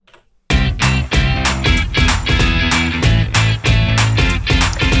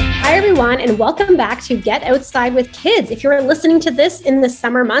everyone, and welcome back to Get Outside with Kids. If you're listening to this in the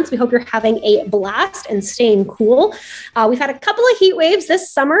summer months, we hope you're having a blast and staying cool. We've had a couple of heat waves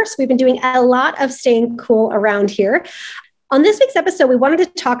this summer, so we've been doing a lot of staying cool around here. On this week's episode, we wanted to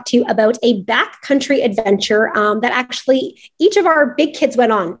talk to you about a backcountry adventure that actually each of our big kids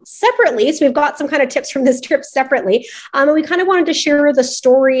went on separately. So we've got some kind of tips from this trip separately. And we kind of wanted to share the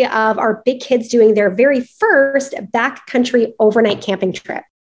story of our big kids doing their very first backcountry overnight camping trip.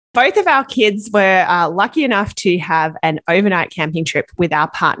 Both of our kids were lucky enough to have an overnight camping trip with our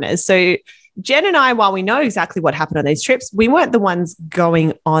partners. So Jen and I, while we know exactly what happened on these trips, we weren't the ones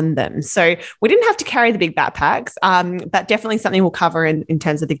going on them. So we didn't have to carry the big backpacks, but definitely something we'll cover in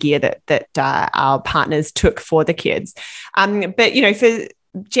terms of the gear that our partners took for the kids. But, you know, for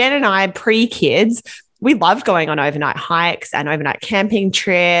Jen and I, pre-kids, we loved going on overnight hikes and overnight camping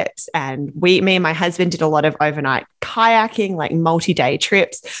trips. And me and my husband did a lot of overnight kayaking, like multi-day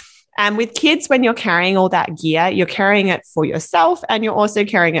trips. And with kids, when you're carrying all that gear, you're carrying it for yourself and you're also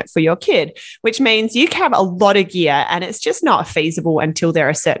carrying it for your kid, which means you have a lot of gear and it's just not feasible until they're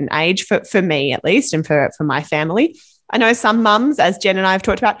a certain age, for me at least, and for my family. I know some mums, as Jen and I have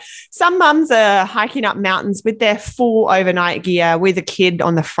talked about, some mums are hiking up mountains with their full overnight gear with a kid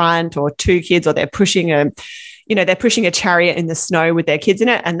on the front or two kids, or they're pushing a chariot in the snow with their kids in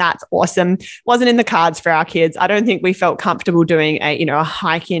it. And that's awesome. Wasn't in the cards for our kids. I don't think we felt comfortable doing a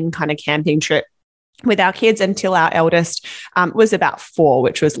hike-in kind of camping trip with our kids until our eldest was about 4,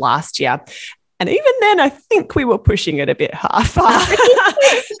 which was last year. And even then, I think we were pushing it a bit far.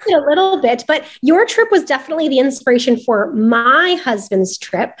 A little bit, but your trip was definitely the inspiration for my husband's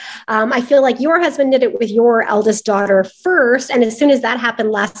trip. I feel like your husband did it with your eldest daughter first. And as soon as that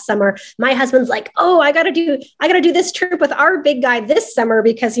happened last summer, my husband's like, oh, I got to do this trip with our big guy this summer,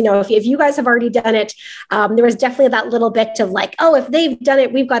 because, you know, if you guys have already done it, there was definitely that little bit of like, oh, if they've done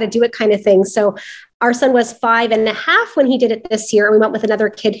it, we've got to do it kind of thing. So our son was 5.5 when he did it this year. And we went with another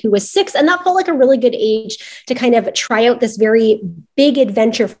kid who was 6. And that felt like a really good age to kind of try out this very big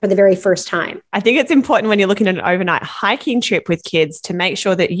adventure for the very first time. I think it's important when you're looking at an overnight hiking trip with kids to make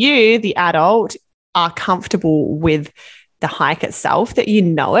sure that you, the adult, are comfortable with the hike itself, that you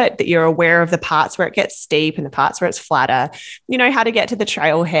know it, that you're aware of the parts where it gets steep and the parts where it's flatter, you know how to get to the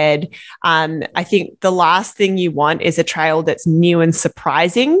trailhead. I think the last thing you want is a trail that's new and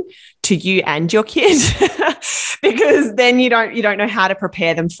surprising to you and your kid, because then you don't know how to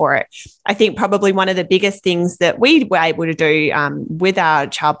prepare them for it. I think probably one of the biggest things that we were able to do with our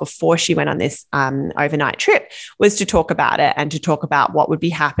child before she went on this overnight trip was to talk about it and to talk about what would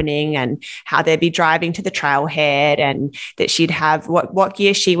be happening and how they'd be driving to the trailhead, and that she'd have what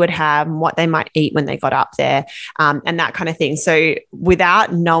gear she would have and what they might eat when they got up there, and that kind of thing. So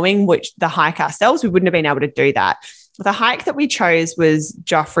without knowing the hike ourselves, we wouldn't have been able to do that. The hike that we chose was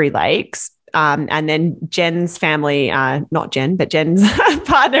Joffrey Lakes. And then Jen's family, not Jen, but Jen's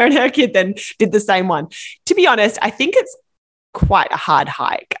partner and her kid then did the same one. To be honest, I think it's quite a hard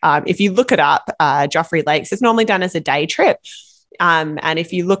hike. If you look it up, Joffrey Lakes is normally done as a day trip. And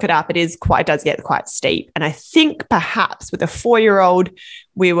if you look it up, it does get quite steep. And I think perhaps with a 4-year-old,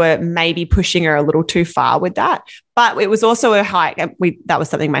 we were maybe pushing her a little too far with that. But it was also a hike. And that was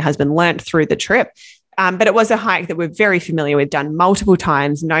something my husband learned through the trip. But it was a hike that we're very familiar with, done multiple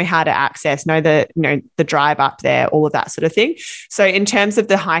times, know how to access, know the drive up there, all of that sort of thing. So in terms of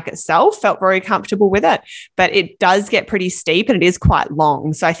the hike itself, felt very comfortable with it, but it does get pretty steep and it is quite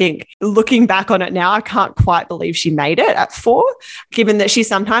long. So I think looking back on it now, I can't quite believe she made it at 4, given that she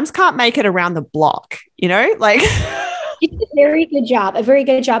sometimes can't make it around the block, like... You did a very good job.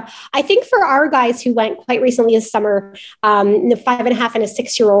 I think for our guys who went quite recently this summer, the 5.5 and a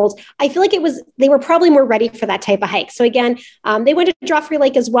 6-year-old, I feel like they were probably more ready for that type of hike. So again, they went to Joffrey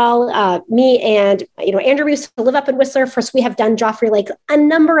Lake as well. Me and, Andrew, we used to live up in Whistler. First, we have done Joffrey Lake a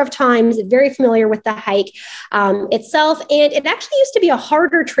number of times, very familiar with the hike itself. And it actually used to be a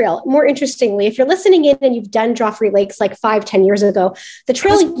harder trail. More interestingly, if you're listening in and you've done Joffrey Lakes like 5-10 years ago, the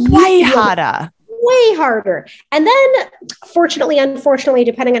trail was way harder. Way harder. And then fortunately, unfortunately,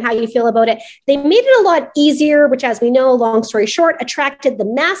 depending on how you feel about it, they made it a lot easier, which, as we know, long story short, attracted the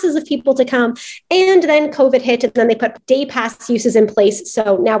masses of people to come. And then COVID hit, and then they put day pass uses in place.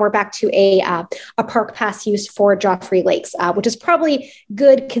 So now we're back to a park pass use for Joffrey Lakes, which is probably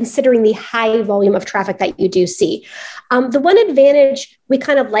good considering the high volume of traffic that you do see. The one advantage we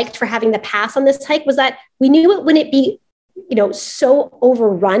kind of liked for having the pass on this hike was that we knew it wouldn't be so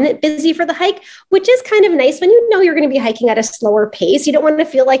overrun busy for the hike, which is kind of nice when you're going to be hiking at a slower pace. You don't want to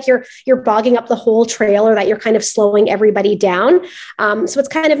feel like you're bogging up the whole trail or that you're kind of slowing everybody down. So it's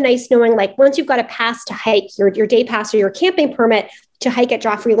kind of nice knowing, like, once you've got a pass to hike, your day pass or your camping permit, to hike at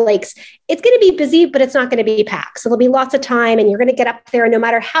Joffrey Lakes, it's going to be busy, but it's not going to be packed. So there'll be lots of time and you're going to get up there. And no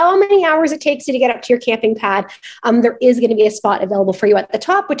matter how many hours it takes you to get up to your camping pad, there is going to be a spot available for you at the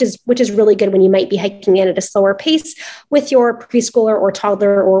top, which is really good when you might be hiking in at a slower pace with your preschooler or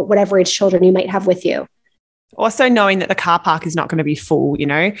toddler or whatever age children you might have with you. Also knowing that the car park is not going to be full,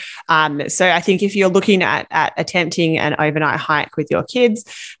 So I think if you're looking at attempting an overnight hike with your kids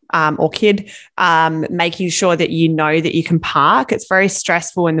or kid, making sure that you know that you can park. It's very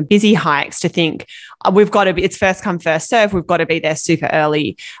stressful in the busy hikes to think it's first come, first serve. We've got to be there super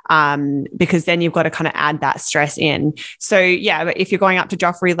early because then you've got to kind of add that stress in. So yeah, but if you're going up to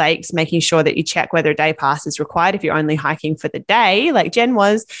Joffrey Lakes, making sure that you check whether a day pass is required if you're only hiking for the day, like Jen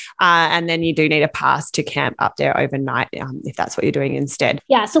was, and then you do need a pass to camp up there overnight if that's what you're doing instead.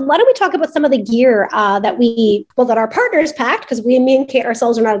 Yeah. So why don't we talk about some of the gear that our partners packed, because me and Kate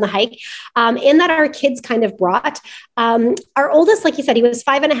ourselves are not on the hike, and that our kids kind of brought. Our oldest, like you said, he was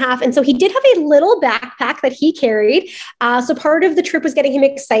 5.5. And so he did have a little backpack that he carried. So part of the trip was getting him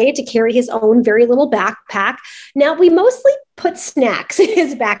excited to carry his own very little backpack. Now, we mostly put snacks in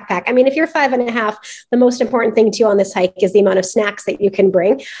his backpack. I mean, if you're 5.5, the most important thing to you on this hike is the amount of snacks that you can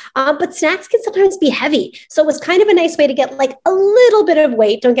bring. But snacks can sometimes be heavy. So it was kind of a nice way to get like a little bit of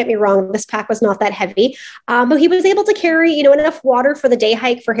weight. Don't get me wrong. This pack was not that heavy, but he was able to carry, enough water for the day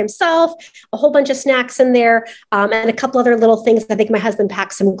hike for himself, a whole bunch of snacks in there, and a couple other little things. I think my husband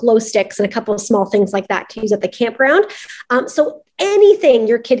packed some glow sticks and a couple of small things like that to use at the campground. So anything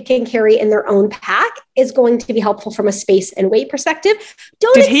your kid can carry in their own pack is going to be helpful from a space and weight perspective.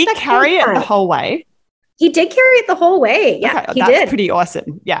 Did he carry it the whole way? He did carry it the whole way. Yeah, okay, that's pretty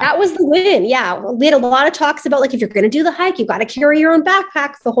awesome. Yeah. That was the win. Yeah. We had a lot of talks about like, if you're going to do the hike, you got to carry your own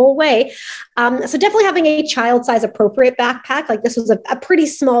backpack the whole way. So definitely having a child size appropriate backpack. Like this was a pretty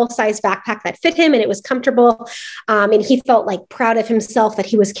small size backpack that fit him and it was comfortable. And he felt like proud of himself that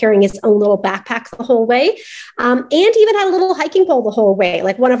he was carrying his own little backpack the whole way. And even had a little hiking pole the whole way.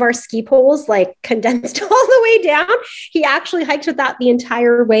 Like one of our ski poles, like condensed all the way down. He actually hiked with that the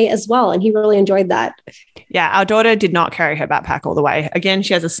entire way as well. And he really enjoyed that. Yeah, our daughter did not carry her backpack all the way. Again,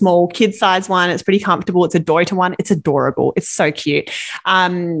 she has a small kid-size one. It's pretty comfortable. It's a Deuter one. It's adorable. It's so cute.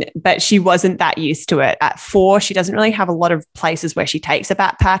 But she wasn't that used to it. At 4, she doesn't really have a lot of places where she takes a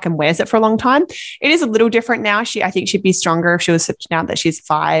backpack and wears it for a long time. It is a little different now. I think she'd be stronger if she was, now that she's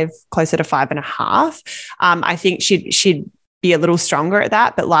 5, closer to 5.5. I think she'd be a little stronger at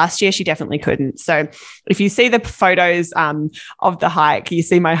that. But last year she definitely couldn't. So if you see the photos of the hike, you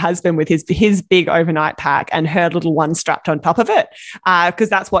see my husband with his big overnight pack and her little one strapped on top of it, because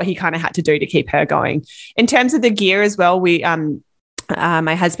that's what he kind of had to do to keep her going. In terms of the gear as well,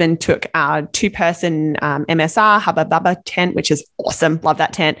 my husband took our 2-person MSR Hubba Bubba tent, which is awesome. Love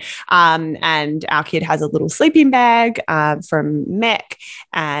that tent. And our kid has a little sleeping bag from Mech,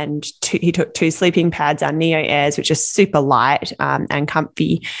 and he took 2 sleeping pads, our Neo Airs, which are super light and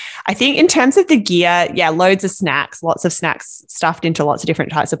comfy. I think in terms of the gear, loads of snacks, lots of snacks stuffed into lots of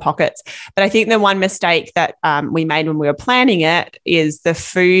different types of pockets. But I think the one mistake that we made when we were planning it is the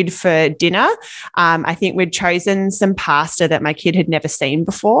food for dinner. I think we'd chosen some pasta that my kid had never seen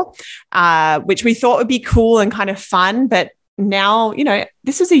before, which we thought would be cool and kind of fun. But now,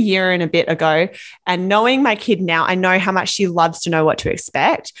 this was a year and a bit ago, and knowing my kid now, I know how much she loves to know what to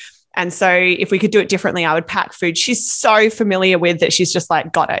expect. And so if we could do it differently, I would pack food she's so familiar with that she's just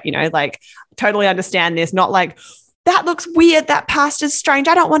like, got it, like totally understand this, not like, that looks weird, that pasta's strange,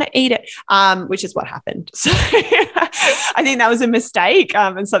 I don't want to eat it, which is what happened. So I think that was a mistake,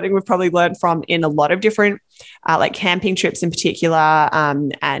 and something we've probably learned from in a lot of different like camping trips in particular,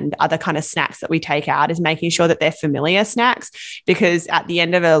 and other kind of snacks that we take out, is making sure that they're familiar snacks, because at the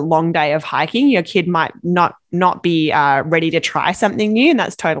end of a long day of hiking, your kid might not be ready to try something new, and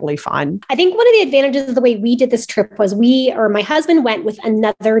that's totally fine. I think one of the advantages of the way we did this trip was my husband went with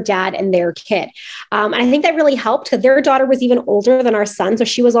another dad and their kid. And I think that really helped, because their daughter was even older than our son. So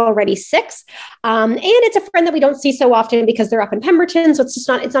she was already 6. And it's a friend that we don't see so often because they're up in Pemberton. So it's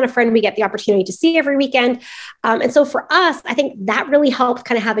not a friend we get the opportunity to see every weekend. And so for us, I think that really helped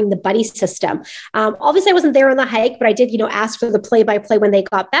kind of having the buddy system. Obviously I wasn't there on the hike, but I did, ask for the play-by-play when they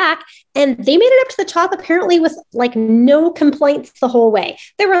got back, and they made it up to the top apparently with like no complaints the whole way.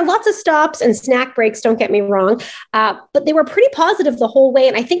 There were lots of stops and snack breaks, don't get me wrong, but they were pretty positive the whole way.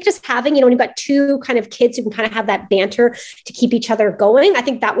 And I think just having, when you've got 2 kind of kids who can kind of have that banter to keep each other going, I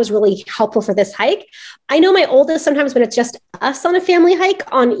think that was really helpful for this hike. I know my oldest, sometimes when it's just us on a family hike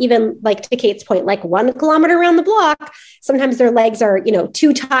on even, like to Kate's point, like 1 kilometer kilometer around the block. Sometimes their legs are,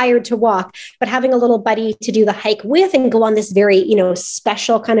 too tired to walk, but having a little buddy to do the hike with and go on this very,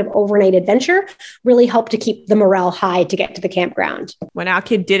 special kind of overnight adventure really helped to keep the morale high to get to the campground. When our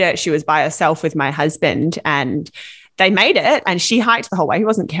kid did it, she was by herself with my husband, and they made it, and she hiked the whole way. He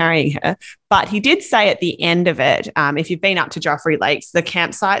wasn't carrying her, but he did say at the end of it, if you've been up to Joffrey Lakes, the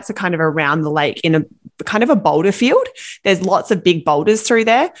campsites are kind of around the lake in a kind of a boulder field. There's lots of big boulders through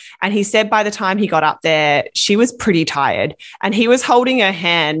there. And he said by the time he got up there, she was pretty tired, and he was holding her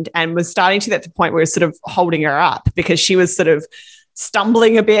hand and was starting to get to the point where he was sort of holding her up because she was sort of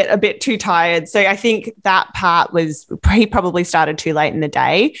stumbling a bit too tired. So I think that part was, he probably started too late in the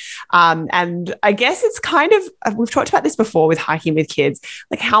day. And I guess it's kind of, we've talked about this before with hiking with kids,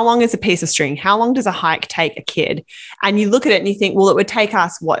 like how long is a piece of string? How long does a hike take a kid? And you look at it and you think, well, it would take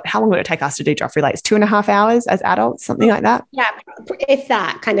us how long would it take us to do Joffrey Lakes? 2.5 hours as adults, something like that? Yeah, it's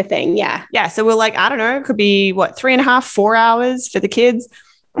that kind of thing. Yeah. Yeah. So we're like, I don't know, it could be 3.5, 4 hours for the kids.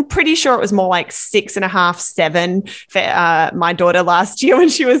 I'm pretty sure it was more like 6.5, 7 for my daughter last year when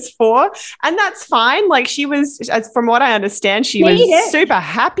she was 4. And that's fine. Like she was, as from what I understand, she was super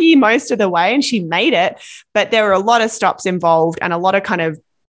happy most of the way and she made it. But there were a lot of stops involved and a lot of kind of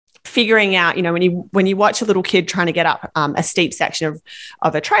figuring out, when you watch a little kid trying to get up a steep section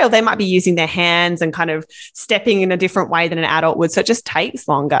of a trail, they might be using their hands and kind of stepping in a different way than an adult would. So it just takes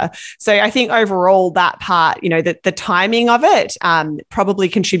longer. So I think overall that part, the timing of it probably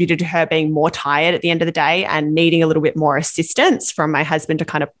contributed to her being more tired at the end of the day and needing a little bit more assistance from my husband to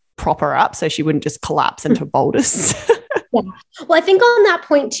kind of prop her up so she wouldn't just collapse into boulders. Yeah. Well, I think on that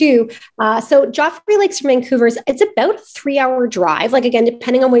point too, so Joffrey Lakes from Vancouver, it's about a 3-hour drive, like again,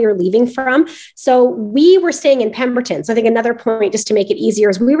 depending on where you're leaving from. So we were staying in Pemberton. So I think another point just to make it easier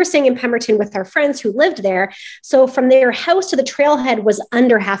is we were staying in Pemberton with our friends who lived there. So from their house to the trailhead was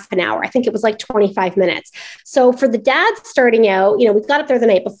under half an hour. I think it was like 25 minutes. So for the dads starting out, we got up there the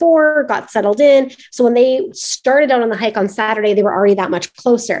night before, got settled in. So when they started out on the hike on Saturday, they were already that much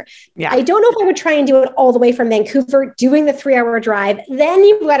closer. Yeah. I don't know if I would try and do it all the way from Vancouver, doing the 3-hour drive. Then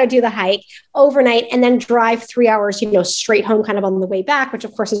you've got to do the hike overnight and then drive 3 hours, straight home kind of on the way back, which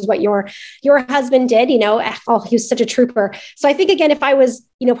of course is what your husband did, he was such a trooper. So I think again, if I was,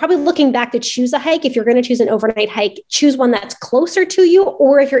 probably looking back to choose a hike, if you're going to choose an overnight hike, choose one that's closer to you,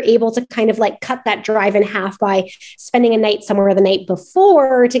 or if you're able to kind of like cut that drive in half by spending a night somewhere the night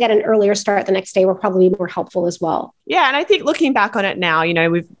before to get an earlier start the next day will probably be more helpful as well. Yeah. And I think looking back on it now,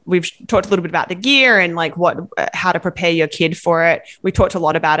 we've talked a little bit about the gear and like how to prepare your kid for it. We talked a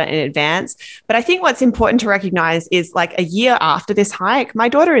lot about it in advance, but I think what's important to recognize is like a year after this hike, my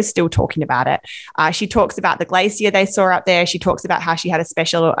daughter is still talking about it. She talks about the glacier they saw up there. She talks about how she had a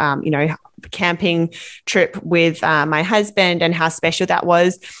special, camping trip with my husband and how special that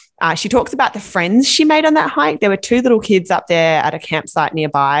was. She talks about the friends she made on that hike. There were 2 little kids up there at a campsite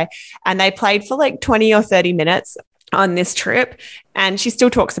nearby, and they played for like 20 or 30 minutes on this trip. And she still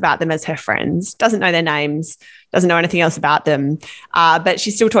talks about them as her friends, doesn't know their names, doesn't know anything else about them. But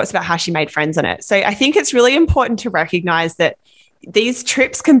she still talks about how she made friends on it. So I think it's really important to recognize that these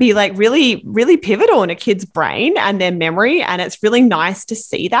trips can be like really, really pivotal in a kid's brain and their memory. And it's really nice to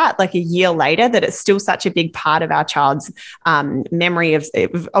see that like a year later, that it's still such a big part of our child's memory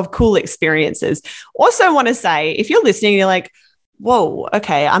of cool experiences. Also want to say, if you're listening, you're like, whoa,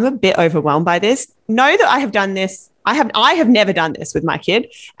 okay, I'm a bit overwhelmed by this. Know that I have done this. I have never done this with my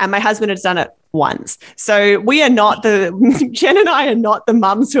kid, and my husband has done it once. So we are not Jen and I are not the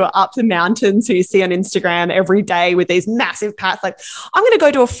mums who are up the mountains who you see on Instagram every day with these massive packs. Like, I'm going to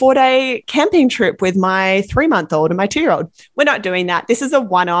go to a 4-day camping trip with my 3-month-old and my 2-year-old. We're not doing that. This is a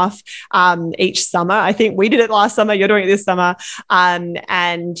one-off each summer. I think we did it last summer. You're doing it this summer. And,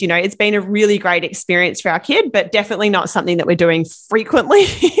 it's been a really great experience for our kid, but definitely not something that we're doing frequently.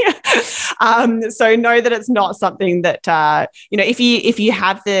 So know that it's not something that, if you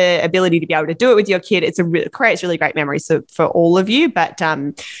have the ability to be able to do it with your kid, it creates really great memories for all of you. But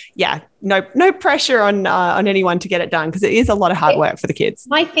no pressure on anyone to get it done, because it is a lot of hard work for the kids.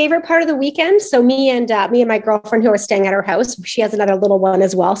 My favorite part of the weekend. So me and my girlfriend who are staying at her house, she has another little one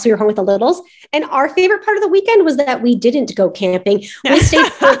as well. So you're home with the littles. And our favorite part of the weekend was that we didn't go camping. We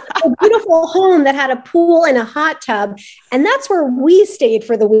stayed for a beautiful home that had a pool and a hot tub. And that's where we stayed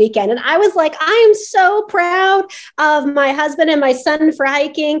for the weekend. And I was like, I am so proud of my husband and my son for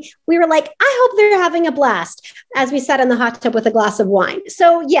hiking. We were like, I hope they're having a blast, as we sat in the hot tub with a glass of wine.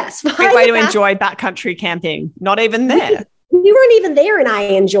 So yes. Great way to enjoy backcountry camping. Not even there. we weren't even there and I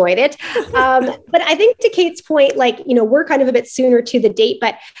enjoyed it. But I think to Kate's point, like, we're kind of a bit sooner to the date,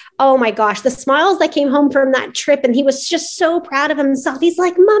 but oh my gosh, the smiles that came home from that trip. And he was just so proud of himself. He's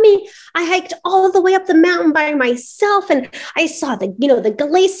like, Mommy, I hiked all the way up the mountain by myself. And I saw the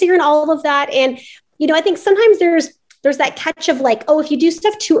glacier and all of that. And, I think sometimes there's that catch of like, oh, if you do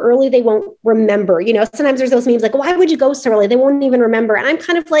stuff too early, they won't remember. Sometimes there's those memes like, why would you go so early? They won't even remember. And I'm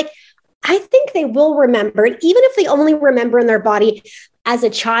kind of like, I think they will remember it, even if they only remember in their body as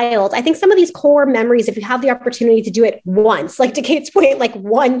a child. I think some of these core memories, if you have the opportunity to do it once, like to Kate's point, like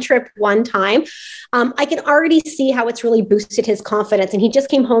one trip, one time, I can already see how it's really boosted his confidence. And he just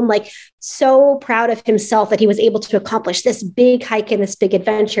came home like so proud of himself that he was able to accomplish this big hike and this big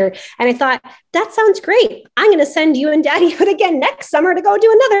adventure. And I thought, that sounds great. I'm going to send you and Daddy out again next summer to go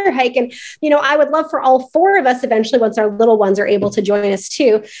do another hike. And, I would love for all four of us eventually, once our little ones are able to join us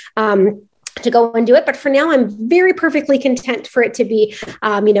too, to go and do it. But for now, I'm very perfectly content for it to be,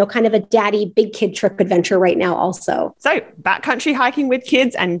 kind of a daddy big kid trip adventure right now also. So backcountry hiking with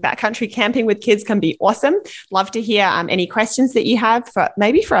kids and backcountry camping with kids can be awesome. Love to hear any questions that you have for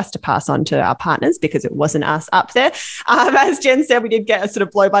us to pass on to our partners, because it wasn't us up there. As Jen said, we did get a sort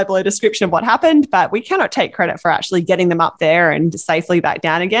of blow by blow description of what happened, but we cannot take credit for actually getting them up there and safely back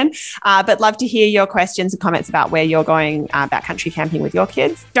down again. But love to hear your questions and comments about where you're going backcountry camping with your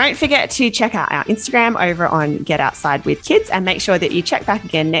kids. Don't forget to check out our Instagram over on Get Outside with Kids, and make sure that you check back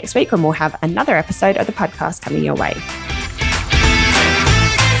again next week when we'll have another episode of the podcast coming your way.